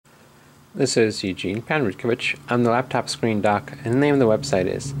This is Eugene Panrudkovich. I'm the laptop screen doc, and the name of the website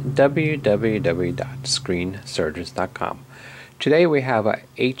is www.screensurgeons.com. Today we have a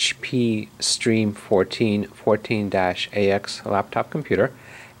HP Stream 14-AX laptop computer,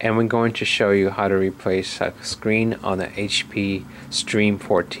 and we're going to show you how to replace a screen on the HP Stream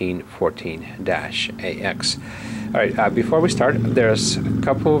 14-AX. Alright, before we start, there's a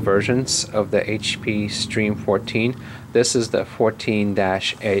couple of versions of the HP Stream 14. This is the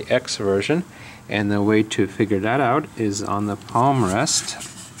 14-AX version, and the way to figure that out is on the palm rest.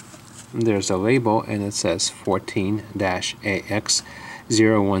 There's a label and it says 14-AX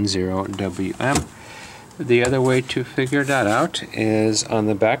 010WM. The other way to figure that out is on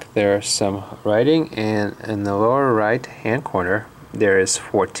the back there's some writing, and in the lower right hand corner there is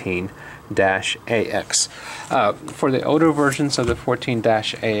 14-AX. For the older versions of the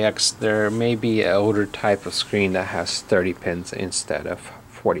 14-AX, there may be an older type of screen that has 30 pins instead of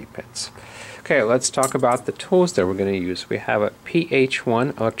 40 pins. Okay, let's talk about the tools that we're going to use. We have a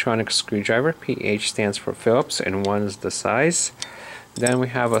PH1 electronic screwdriver. PH stands for Phillips and 1 is the size. Then we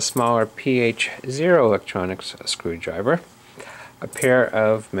have a smaller PH0 electronics screwdriver. A pair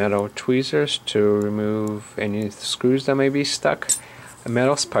of metal tweezers to remove any screws that may be stuck. A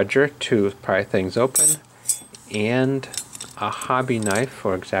metal spudger to pry things open, and a hobby knife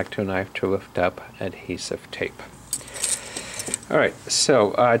or X-Acto knife to lift up adhesive tape. Alright,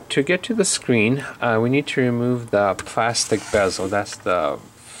 so to get to the screen, we need to remove the plastic bezel. That's the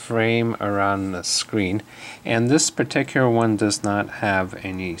frame around the screen, and this particular one does not have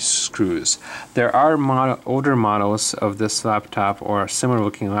any screws. There are older models of this laptop or similar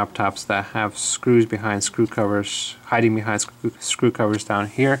looking laptops that have screws behind screw covers, hiding behind screw covers down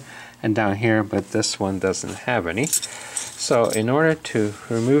here and down here, but this one doesn't have any. So in order to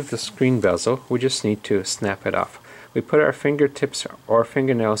remove the screen bezel, we just need to snap it off. We put our fingertips or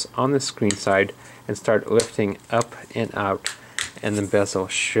fingernails on the screen side and start lifting up and out, and the bezel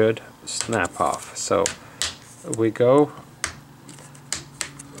should snap off. So we go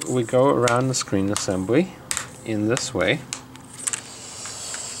around the screen assembly in this way,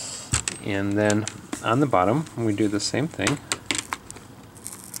 and then on the bottom we do the same thing.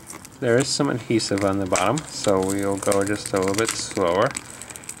 There is some adhesive on the bottom, so we'll go just a little bit slower.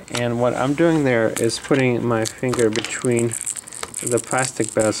 And what I'm doing there is putting my finger between the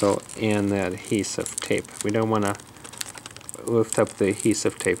plastic bezel and the adhesive tape. We don't want to lift up the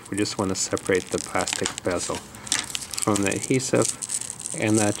adhesive tape, we just want to separate the plastic bezel from the adhesive,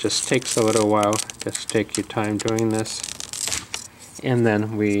 and that just takes a little while. Just take your time doing this, and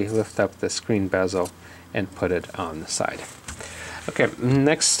then we lift up the screen bezel and put it on the side. Okay,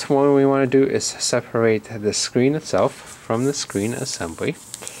 next what we want to do is separate the screen itself from the screen assembly,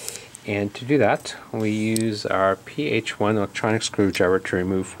 and to do that we use our PH1 electronic screwdriver to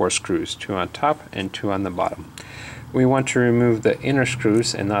remove 4 screws, 2 on top and 2 on the bottom. We want to remove the inner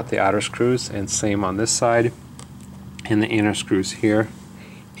screws and not the outer screws, and same on this side, and the inner screws here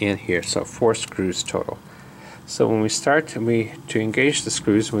and here, so 4 screws total. So when we start, to engage the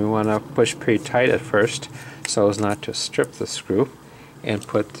screws, we want to push pretty tight at first so as not to strip the screw, and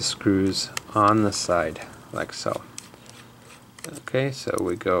put the screws on the side like so. Okay, so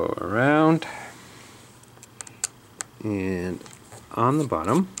we go around, and on the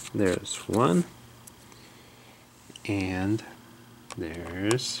bottom there's 1, and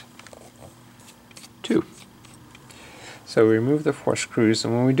there's 2. So we remove the 4 screws,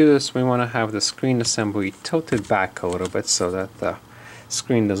 and when we do this we want to have the screen assembly tilted back a little bit so that the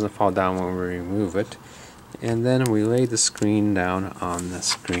screen doesn't fall down when we remove it. And then we lay the screen down on the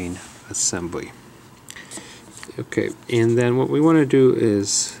screen assembly. Okay, and then what we want to do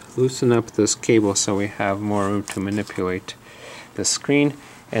is loosen up this cable so we have more room to manipulate the screen.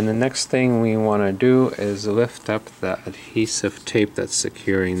 And the next thing we want to do is lift up the adhesive tape that's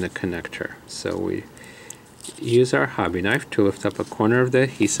securing the connector. So we use our hobby knife to lift up a corner of the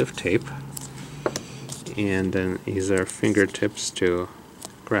adhesive tape, and then use our fingertips to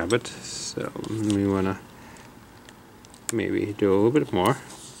grab it. So we want to maybe do a little bit more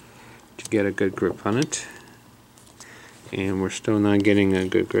to get a good grip on it, and we're still not getting a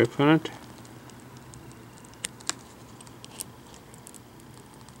good grip on it.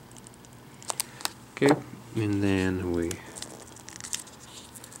 Okay, and then we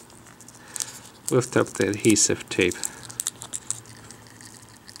lift up the adhesive tape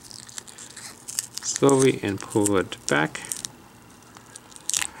slowly and pull it back.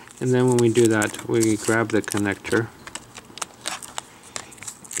 And then when we do that, we grab the connector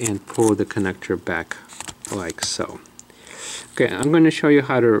and pull the connector back like so. Okay, I'm going to show you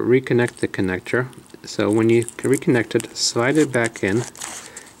how to reconnect the connector. So when you reconnect it, slide it back in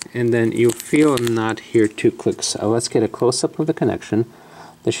and then you feel not here 2 clicks. Let's get a close-up of the connection.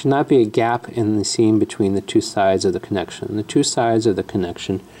 There should not be a gap in the seam between the 2 sides of the connection. The 2 sides of the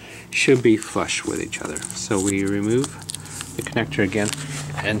connection should be flush with each other. So we remove the connector again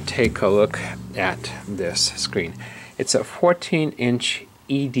and take a look at this screen. It's a 14-inch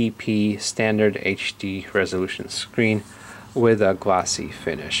EDP standard HD resolution screen with a glossy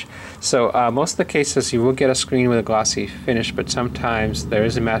finish. So most of the cases you will get a screen with a glossy finish, but sometimes there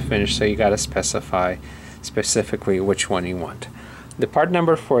is a matte finish, so you got to specify specifically which one you want. The part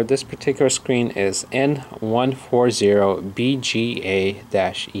number for this particular screen is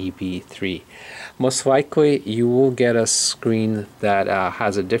N140BGA-EB3. Most likely you will get a screen that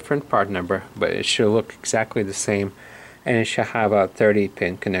has a different part number, but it should look exactly the same, and it should have a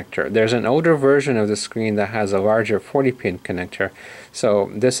 30-pin connector. There's an older version of the screen that has a larger 40-pin connector, so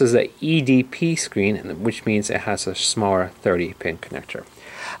this is the EDP screen, which means it has a smaller 30-pin connector.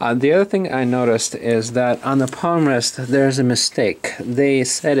 The other thing I noticed is that on the palm rest there's a mistake. They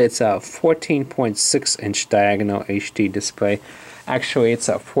said it's a 14.6-inch diagonal HD display. Actually, it's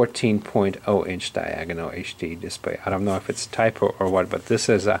a 14.0-inch diagonal HD display. I don't know if it's a typo or what, but this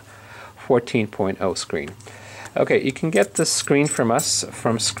is a 14.0 screen. Okay, you can get this screen from us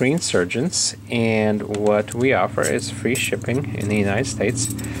from Screen Surgeons, and what we offer is free shipping in the United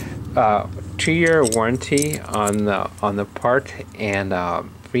States, 2-year warranty on the part, and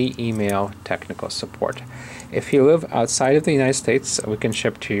free email technical support. If you live outside of the United States, we can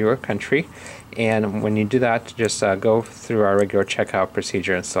ship to your country, and when you do that, just go through our regular checkout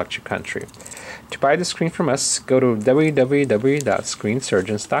procedure and select your country. To buy the screen from us, go to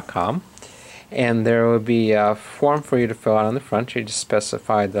www.screensurgeons.com, and there will be a form for you to fill out on the front. You just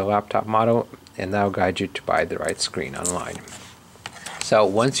specify the laptop model, and that will guide you to buy the right screen online. So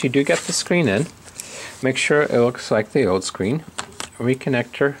once you do get the screen in, make sure it looks like the old screen.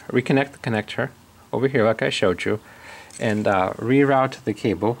 Reconnect the connector over here like I showed you, and reroute the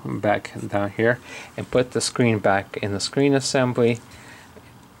cable back down here, and put the screen back in the screen assembly.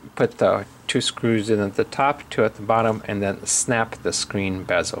 Put the 2 screws in at the top, 2 at the bottom, and then snap the screen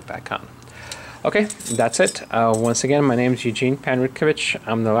bezel back on. Okay, that's it. Once again, my name is Eugene Panrutkovich.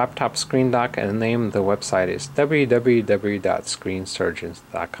 I'm the laptop screen doc, and the name of the website is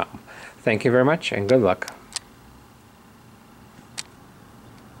www.screensurgeons.com. Thank you very much, and good luck.